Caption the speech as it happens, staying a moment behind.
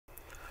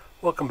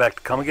Welcome back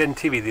to Comicgeddon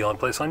TV, the only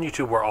place on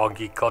YouTube where all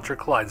geek culture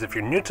collides. If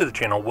you're new to the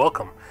channel,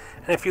 welcome.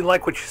 And if you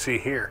like what you see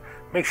here,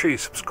 make sure you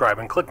subscribe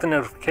and click the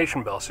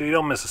notification bell so you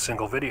don't miss a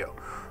single video.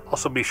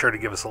 Also be sure to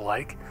give us a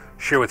like,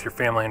 share with your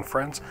family and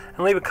friends,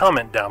 and leave a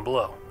comment down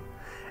below.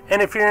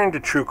 And if you're into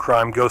true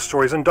crime, ghost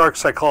stories, and dark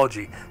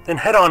psychology, then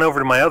head on over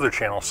to my other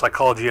channel,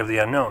 Psychology of the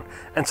Unknown,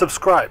 and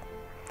subscribe.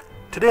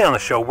 Today on the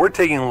show, we're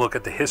taking a look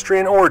at the history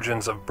and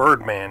origins of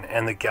Birdman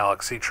and the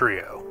Galaxy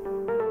Trio.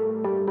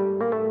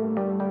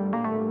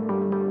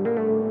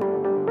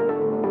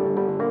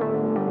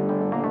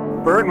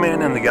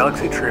 Birdman and the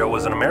Galaxy Trio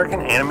was an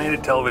American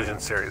animated television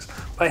series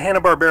by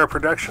Hanna Barbera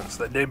Productions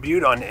that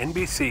debuted on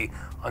NBC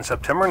on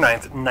September 9,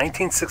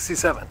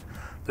 1967.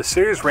 The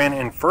series ran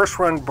in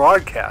first-run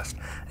broadcast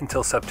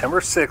until September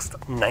 6,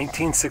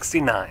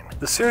 1969.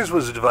 The series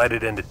was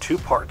divided into two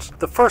parts,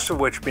 the first of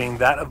which being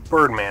that of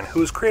Birdman, who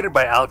was created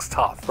by Alex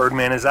Toth.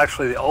 Birdman is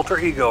actually the alter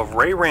ego of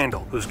Ray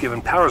Randall, who is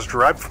given powers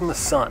derived from the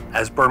sun.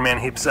 As Birdman,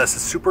 he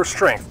possesses super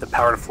strength, the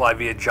power to fly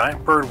via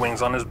giant bird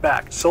wings on his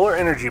back, solar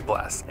energy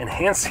blasts,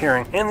 enhanced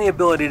hearing, and the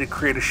ability to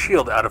create a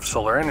shield out of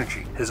solar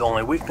energy. His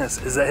only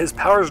weakness is that his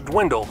powers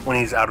dwindle when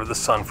he's out of the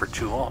sun for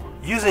too long.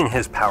 Using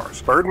his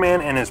powers,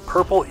 Birdman and his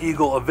Purple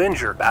Eagle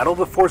Avenger battle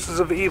the forces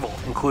of evil,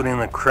 including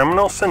the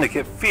criminal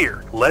syndicate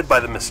Fear, led by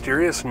the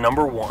mysterious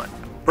Number 1.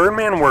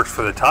 Birdman works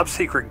for the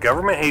top-secret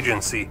government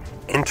agency,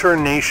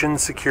 Internation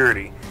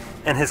Security,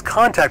 and his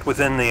contact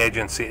within the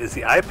agency is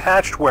the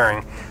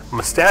eye-patched-wearing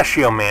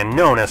mustachio man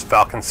known as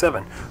Falcon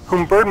 7,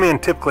 whom Birdman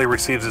typically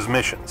receives his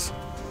missions.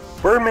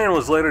 Birdman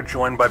was later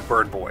joined by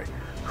Bird Boy,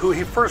 who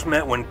he first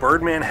met when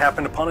Birdman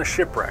happened upon a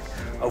shipwreck,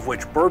 of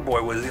which Bird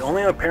Boy was the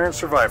only apparent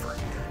survivor.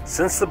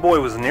 Since the boy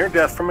was near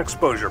death from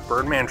exposure,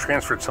 Birdman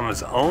transferred some of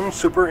his own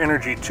super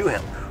energy to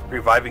him,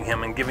 reviving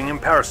him and giving him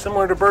powers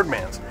similar to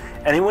Birdman's,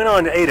 and he went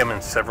on to aid him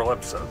in several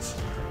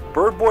episodes.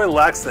 Bird Boy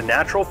lacks the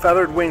natural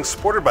feathered wings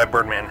sported by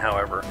Birdman,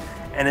 however,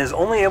 and is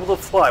only able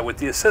to fly with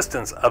the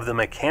assistance of the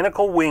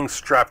mechanical wings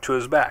strapped to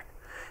his back.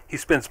 He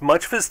spends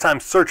much of his time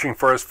searching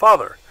for his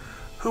father,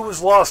 who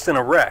was lost in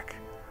a wreck,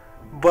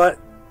 but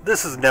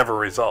this is never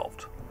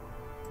resolved.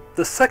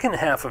 The second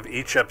half of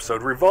each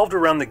episode revolved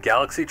around the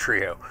Galaxy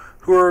Trio,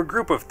 who are a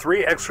group of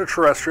three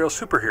extraterrestrial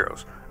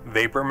superheroes,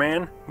 Vapor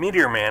Man,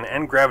 Meteor Man,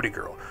 and Gravity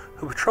Girl,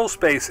 who patrol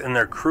space in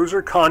their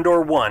cruiser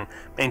Condor 1,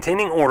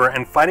 maintaining order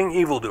and fighting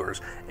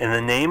evildoers in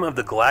the name of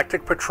the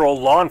Galactic Patrol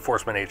Law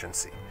Enforcement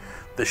Agency.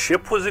 The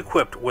ship was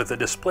equipped with a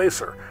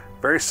displacer,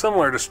 very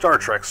similar to Star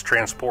Trek's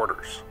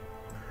transporters.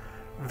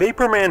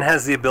 Vapor Man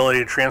has the ability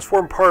to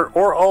transform part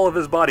or all of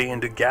his body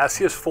into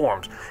gaseous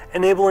forms,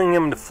 enabling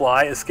him to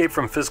fly, escape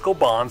from physical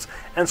bonds,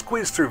 and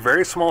squeeze through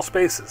very small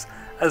spaces,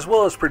 as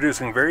well as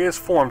producing various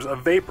forms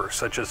of vapor,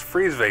 such as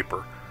freeze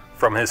vapor,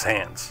 from his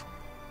hands.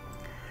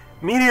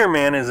 Meteor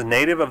Man is a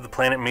native of the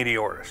planet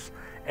Meteoris,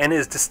 and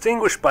is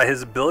distinguished by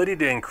his ability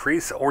to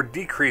increase or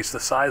decrease the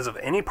size of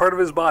any part of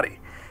his body.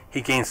 He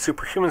gains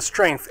superhuman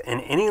strength in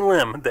any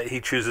limb that he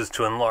chooses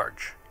to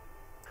enlarge.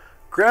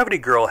 Gravity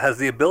Girl has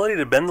the ability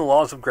to bend the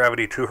laws of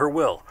gravity to her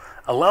will,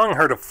 allowing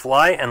her to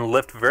fly and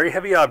lift very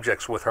heavy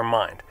objects with her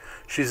mind.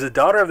 She's the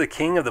daughter of the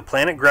king of the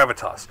planet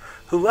Gravitas,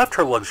 who left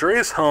her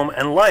luxurious home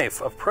and life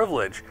of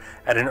privilege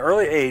at an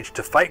early age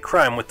to fight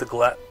crime with the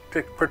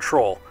Galactic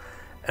Patrol,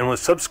 and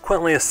was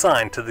subsequently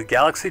assigned to the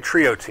Galaxy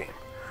Trio team,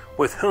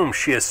 with whom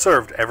she has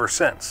served ever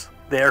since.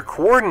 They are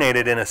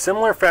coordinated in a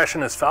similar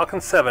fashion as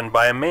Falcon 7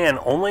 by a man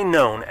only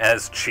known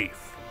as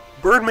Chief.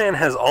 Birdman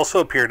has also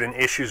appeared in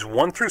issues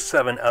 1 through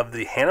 7 of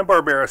the Hanna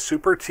Barbera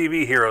Super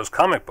TV Heroes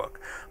comic book,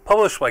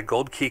 published by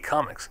Gold Key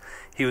Comics.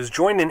 He was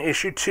joined in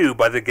issue 2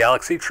 by the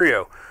Galaxy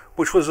Trio,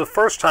 which was the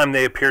first time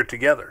they appeared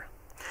together.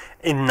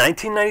 In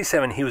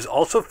 1997, he was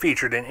also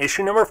featured in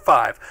issue number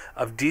 5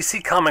 of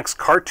DC Comics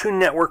Cartoon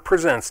Network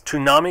Presents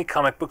Toonami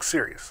comic book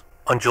series.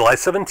 On July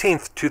 17,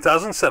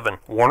 2007,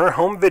 Warner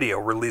Home Video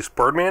released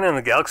Birdman and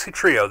the Galaxy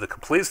Trio, the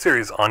complete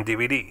series, on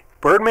DVD.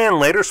 Birdman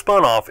later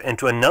spun off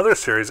into another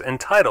series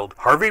entitled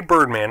Harvey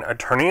Birdman,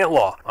 Attorney at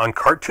Law on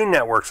Cartoon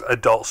Network's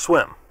Adult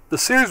Swim. The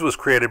series was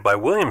created by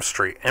William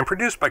Street and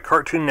produced by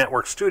Cartoon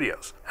Network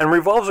Studios, and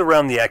revolves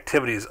around the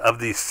activities of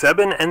the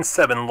 7 and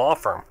 7 law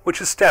firm, which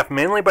is staffed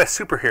mainly by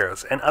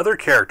superheroes and other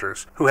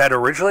characters who had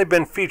originally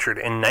been featured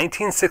in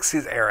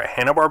 1960s-era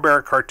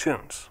Hanna-Barbera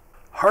cartoons.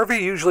 Harvey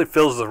usually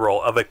fills the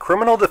role of a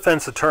criminal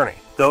defense attorney,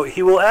 though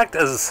he will act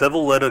as a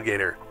civil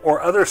litigator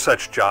or other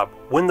such job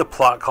when the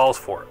plot calls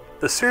for it.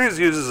 The series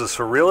uses a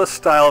surrealist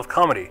style of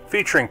comedy,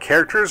 featuring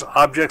characters,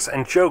 objects,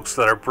 and jokes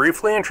that are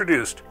briefly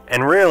introduced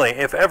and rarely,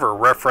 if ever,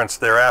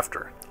 referenced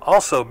thereafter.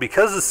 Also,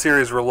 because the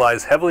series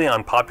relies heavily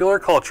on popular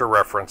culture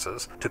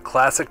references to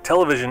classic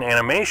television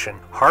animation,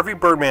 Harvey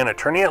Birdman,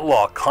 Attorney at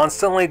Law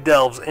constantly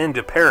delves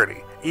into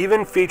parody,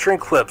 even featuring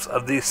clips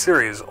of these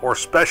series or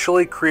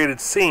specially created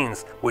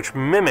scenes which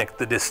mimic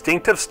the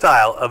distinctive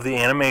style of the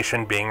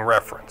animation being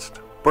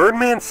referenced.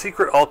 Birdman's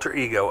secret alter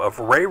ego of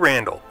Ray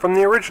Randall from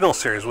the original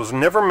series was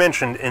never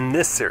mentioned in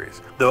this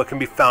series, though it can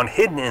be found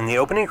hidden in the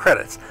opening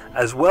credits,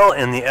 as well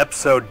in the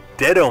episode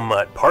Deado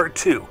Mutt Part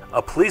 2.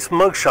 A police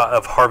mugshot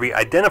of Harvey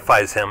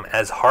identifies him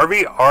as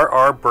Harvey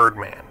R.R.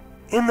 Birdman.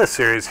 In the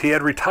series, he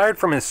had retired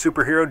from his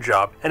superhero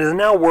job and is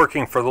now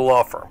working for the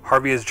law firm.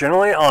 Harvey is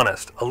generally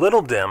honest, a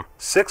little dim,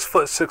 6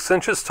 foot 6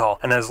 inches tall,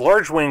 and has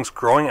large wings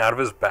growing out of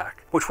his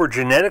back, which were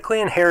genetically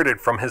inherited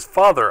from his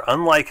father,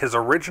 unlike his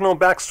original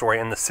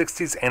backstory in the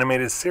 60s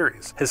animated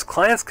series. His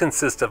clients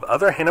consist of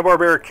other Hanna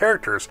Barbera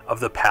characters of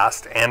the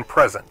past and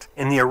present.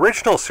 In the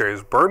original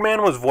series,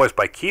 Birdman was voiced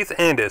by Keith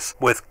Andis,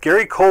 with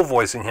Gary Cole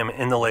voicing him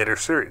in the later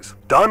series.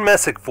 Don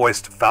Messick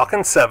voiced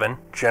Falcon 7,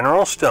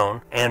 General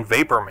Stone, and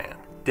Vaporman.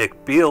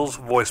 Dick Beals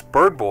voiced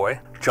Bird Boy,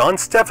 John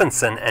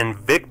Stephenson and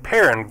Vic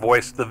Perrin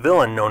voiced the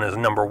villain known as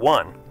Number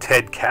 1,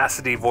 Ted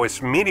Cassidy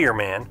voiced Meteor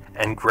Man,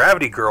 and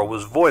Gravity Girl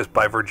was voiced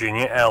by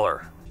Virginia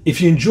Eller. If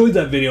you enjoyed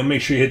that video,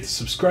 make sure you hit the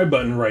subscribe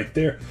button right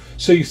there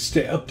so you can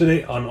stay up to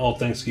date on all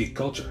things geek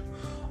culture.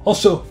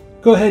 Also,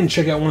 go ahead and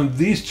check out one of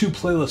these 2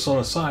 playlists on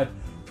the side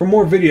for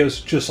more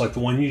videos just like the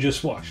one you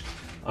just watched.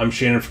 I'm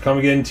Shannon for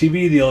Comicgeddon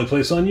TV, the only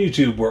place on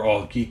YouTube where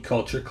all geek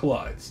culture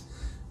collides.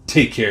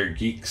 Take care,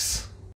 geeks.